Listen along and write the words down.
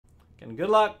And good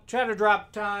luck. Cheddar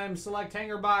drop time. Select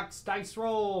hanger box. Dice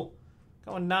roll.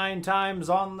 Going 9 times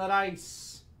on the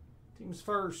dice. Teams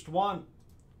first. 1,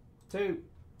 2,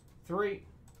 3,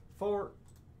 4,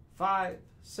 5,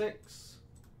 6,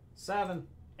 7,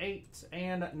 8,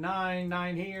 and 9.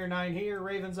 9 here, 9 here.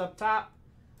 Ravens up top.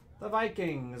 The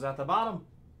Vikings at the bottom.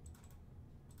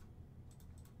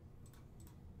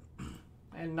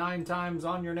 And 9 times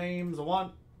on your names.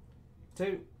 1,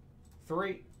 2,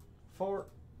 3, 4,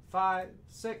 5,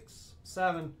 6,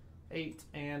 7, 8,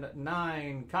 and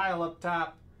 9. Kyle up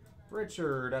top.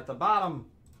 Richard at the bottom.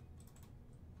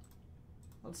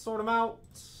 Let's sort them out.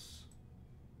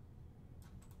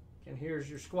 And here's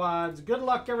your squads. Good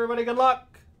luck, everybody. Good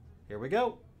luck. Here we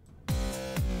go.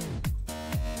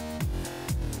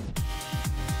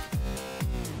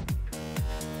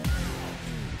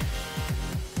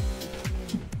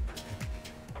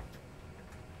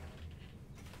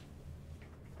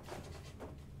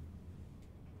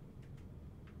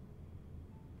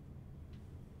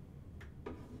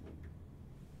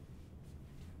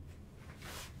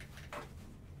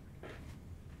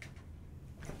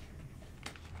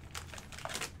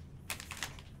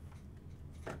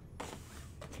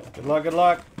 Good luck, good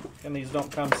luck. And these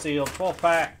don't come sealed. 12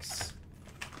 packs.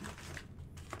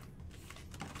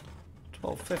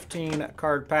 12, 15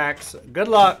 card packs. Good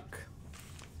luck.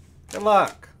 Good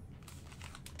luck.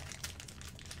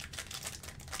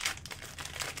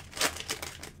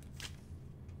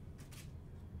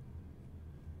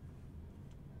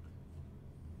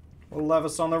 Will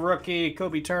Levis on the rookie.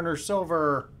 Kobe Turner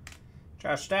silver.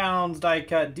 Josh Downs die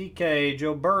cut. DK.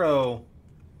 Joe Burrow.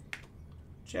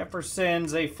 Jefferson,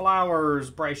 Zay Flowers,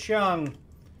 Bryce Young,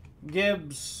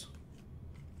 Gibbs,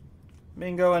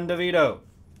 Mingo, and DeVito.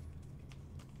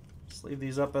 Just leave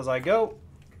these up as I go.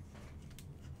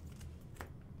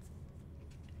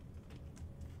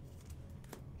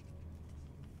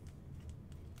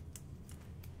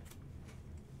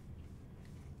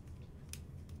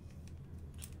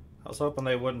 I was hoping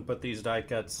they wouldn't put these die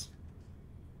cuts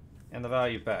in the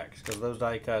value packs because those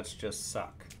die cuts just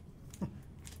suck.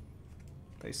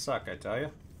 They suck, I tell you.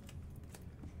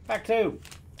 Pack 2.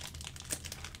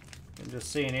 I'm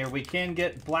just seeing here. We can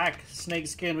get black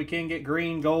snakeskin. We can get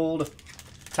green, gold,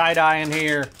 tie-dye in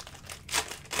here.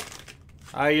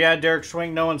 Yeah, Derek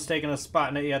Schwing. No one's taken a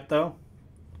spot in it yet, though.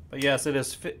 But yes, it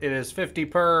is 50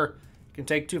 per. You can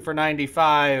take 2 for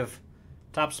 95.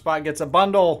 Top spot gets a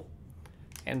bundle.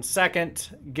 And second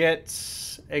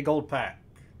gets a gold pack.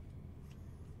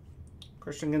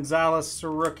 Christian Gonzalez,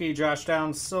 rookie. Josh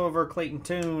Downs, silver. Clayton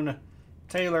Tune,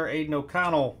 Taylor, Aiden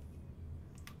O'Connell,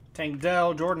 Tank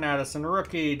Dell, Jordan Addison,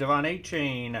 rookie. Devon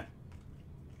A-Chain,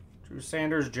 Drew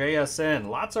Sanders, JSN.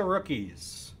 Lots of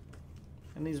rookies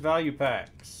in these value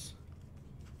packs.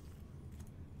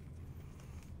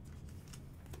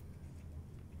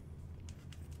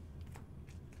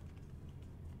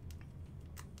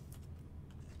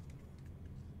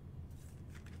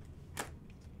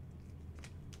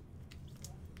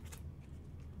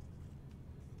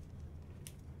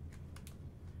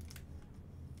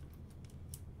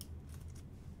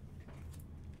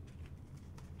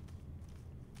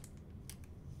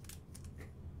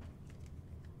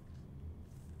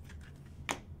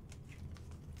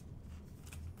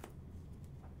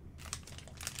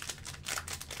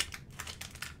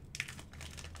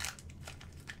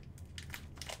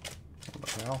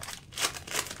 Well,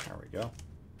 there we go.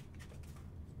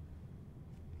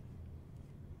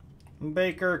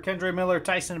 Baker, Kendre Miller,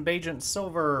 Tyson Bagent,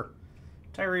 silver.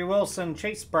 Tyree Wilson,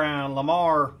 Chase Brown,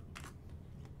 Lamar,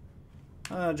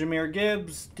 Jahmyr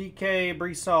Gibbs, DK,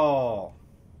 Breece Hall,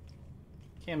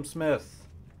 Cam Smith.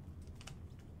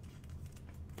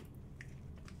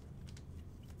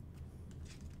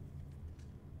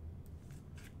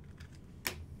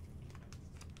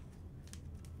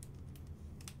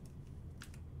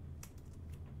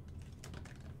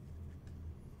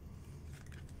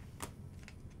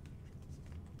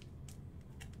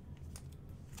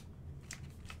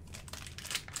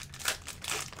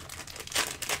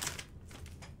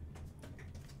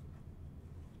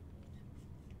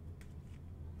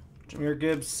 Jahmyr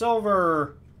Gibbs,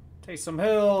 silver. Taysom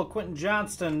Hill, Quentin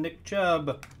Johnston, Nick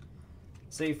Chubb,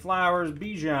 Zay Flowers,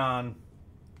 Bijan,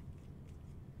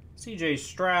 CJ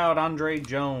Stroud, Andre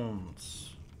Jones.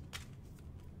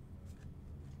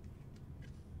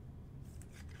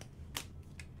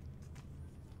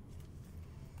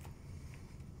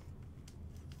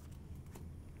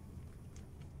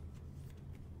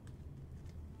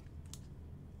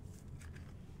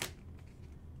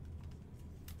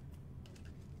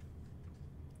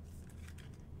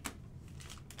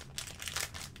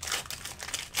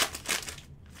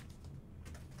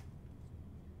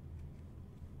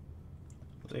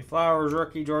 Zay Flowers,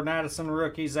 rookie. Jordan Addison,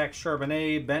 rookie. Zach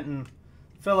Charbonnet, Benton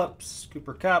Phillips,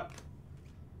 Cooper Kupp,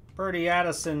 Purdy,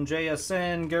 Addison,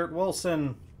 JSN, Garrett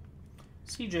Wilson,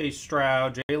 CJ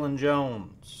Stroud, Jalen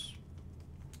Jones.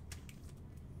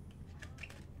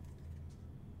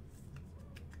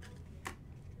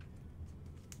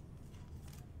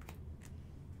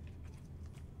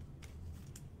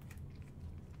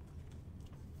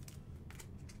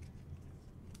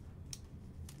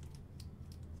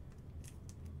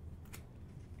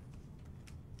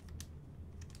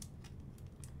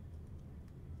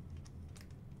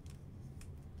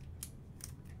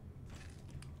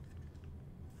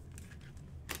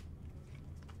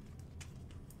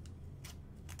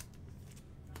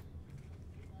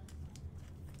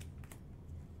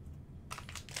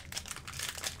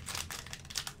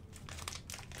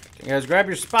 You guys grab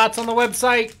your spots on the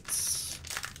website.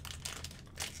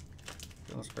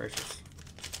 Goodness gracious.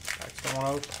 Pack's going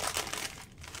out.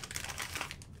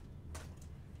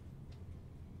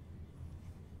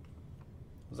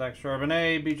 Zach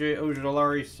Charbonnet, BJ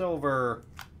Ojulari, Silver.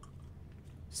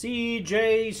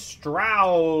 CJ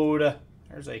Stroud.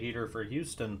 There's a heater for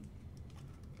Houston.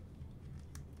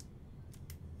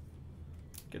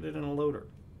 Get it in a loader.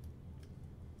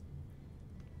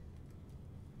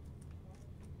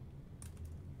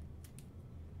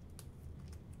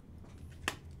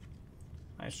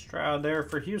 Nice Stroud there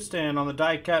for Houston on the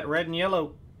die cut, red and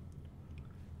yellow.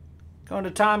 Going to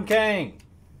Tom Kang.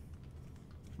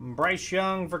 Bryce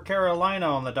Young for Carolina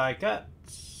on the die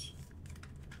cuts.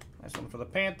 Nice one for the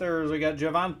Panthers. We got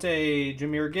Javonte,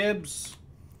 Jahmyr Gibbs,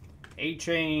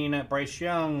 A-Chain, Bryce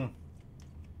Young,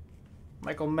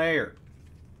 Michael Mayer.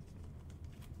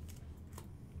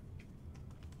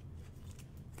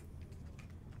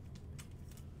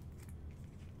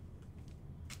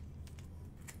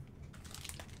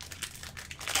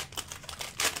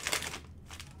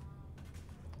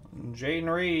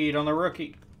 Jaden Reed on the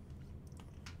rookie.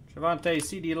 Javonte,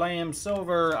 CeeDee Lamb,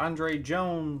 Silver, Andre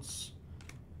Jones,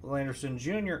 Will Anderson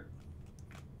Jr.,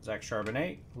 Zach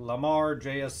Charbonnet, Lamar,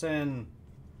 JSN,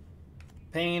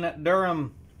 Payne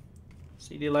Durham,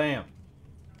 CeeDee Lamb.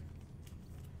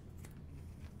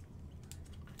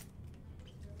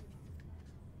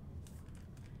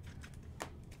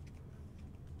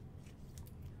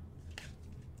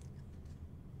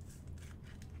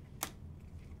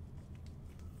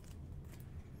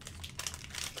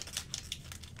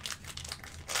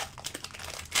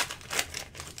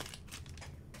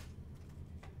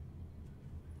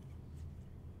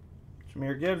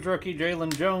 Jahmyr Gibbs, rookie.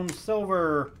 Jalen Jones,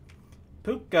 Silver.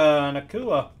 Puka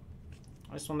Nacua.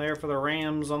 Nice one there for the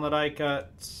Rams on the die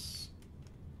cuts.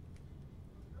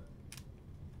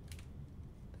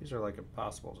 These are like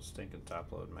impossible to stinking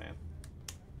top load, man.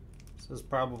 This is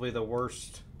probably the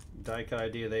worst die cut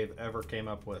idea they've ever came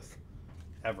up with.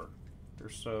 Ever. They're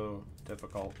so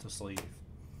difficult to sleeve.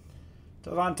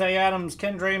 Devontae Adams,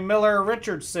 Kendre Miller,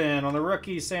 Richardson on the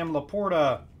rookie. Sam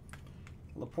Laporta.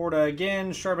 Laporta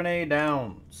again, Charbonnet,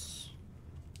 Downs.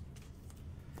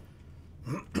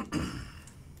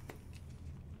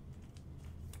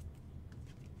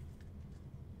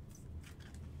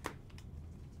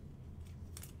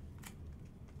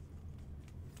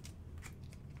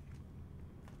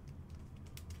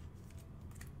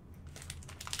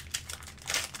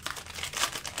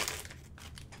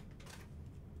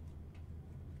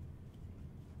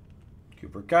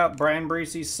 Cooper Kupp, Brian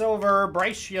Breesy, Silver,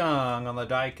 Bryce Young on the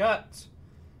die cut.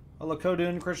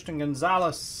 Olakodun, Christian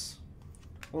Gonzalez.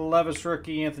 Will Levis,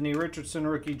 rookie. Anthony Richardson,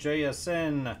 rookie.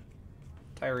 JSN.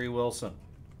 Tyree Wilson.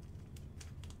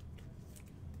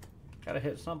 Gotta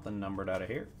hit something numbered out of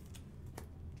here.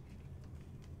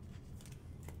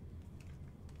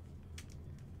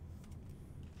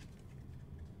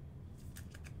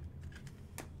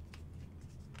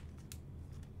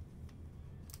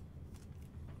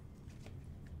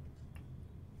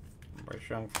 Bryce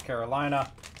Young for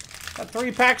Carolina. Got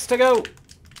 3 packs to go.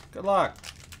 Good luck.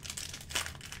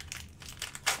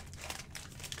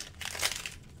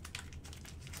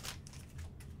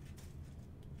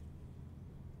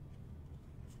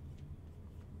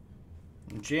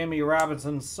 Jamie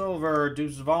Robinson, Silver,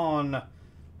 Deuce Vaughn,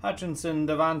 Hutchinson,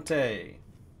 Devontae.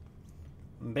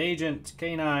 Bajent,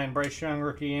 K9, Bryce Young,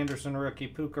 rookie. Anderson, rookie.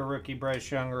 Puka, rookie.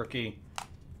 Bryce Young, rookie.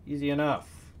 Easy enough.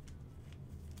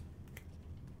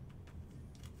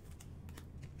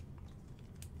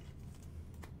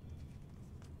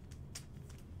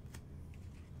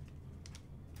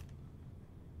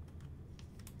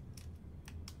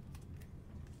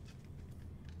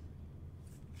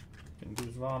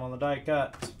 Deuce Vaughn on the die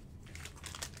cut.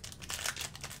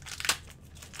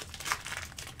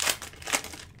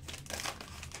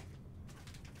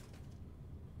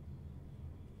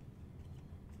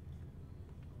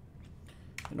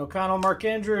 O'Connell, Mark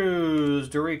Andrews,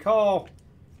 Derek Hall,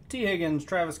 T. Higgins,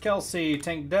 Travis Kelce,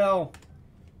 Tank Dell,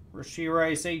 Rashee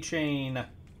Rice, A-Chain,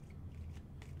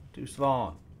 Deuce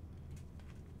Vaughn.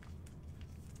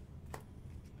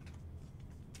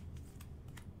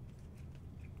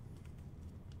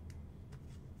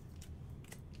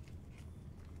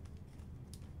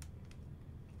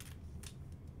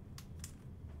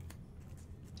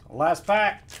 Last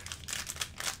pack.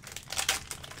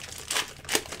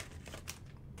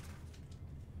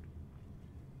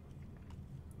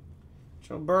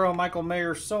 Joe Burrow, Michael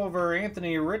Mayer, Silver,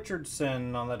 Anthony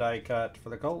Richardson on the die cut for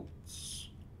the Colts.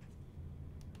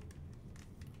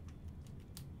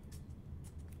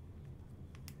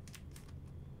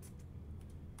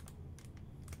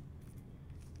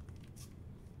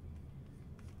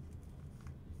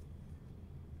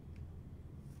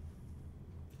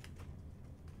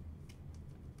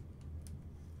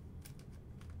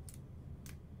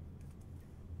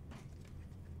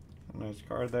 Nice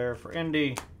card there for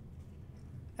Indy.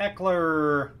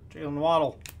 Eckler, Jalen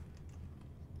Waddle,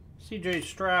 CJ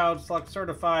Stroud, Select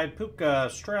Certified, Puka,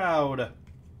 Stroud,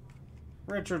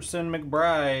 Richardson,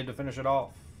 McBride to finish it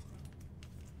off.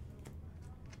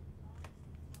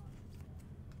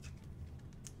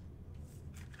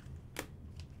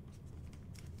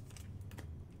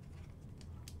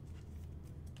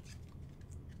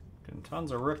 Getting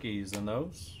tons of rookies in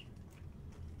those.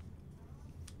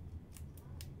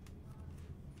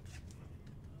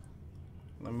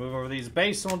 I'll move over these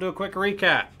base and we'll do a quick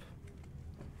recap.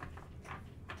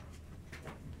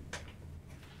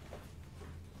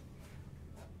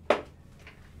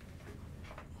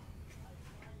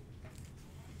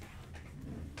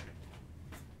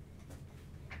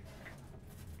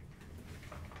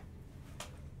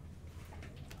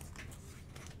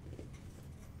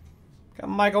 Got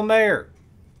Michael Mayer,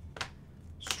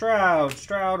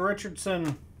 Stroud,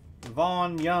 Richardson,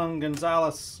 Vaughn, Young,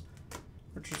 Gonzalez,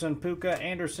 Richardson, Puka,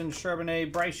 Anderson,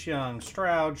 Charbonnet, Bryce Young,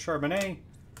 Stroud, Charbonnet,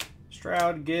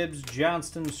 Stroud, Gibbs,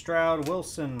 Johnston, Stroud,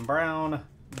 Wilson, Brown,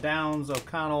 Downs,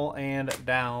 O'Connell, and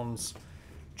Downs.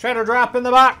 Try to drop in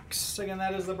the box. Again,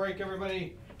 that is the break,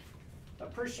 everybody.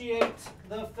 Appreciate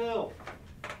the fill.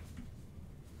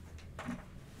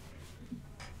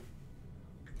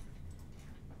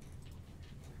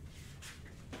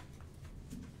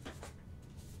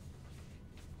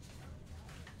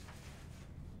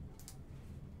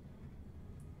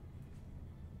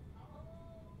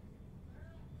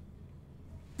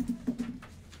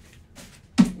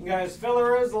 Guys,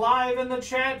 filler is live in the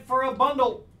chat for a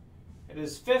bundle. It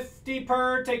is 50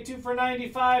 per, take 2 for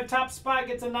 95. Top spot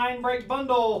gets a 9-break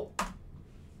bundle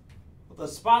with a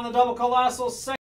spot in the double colossal second.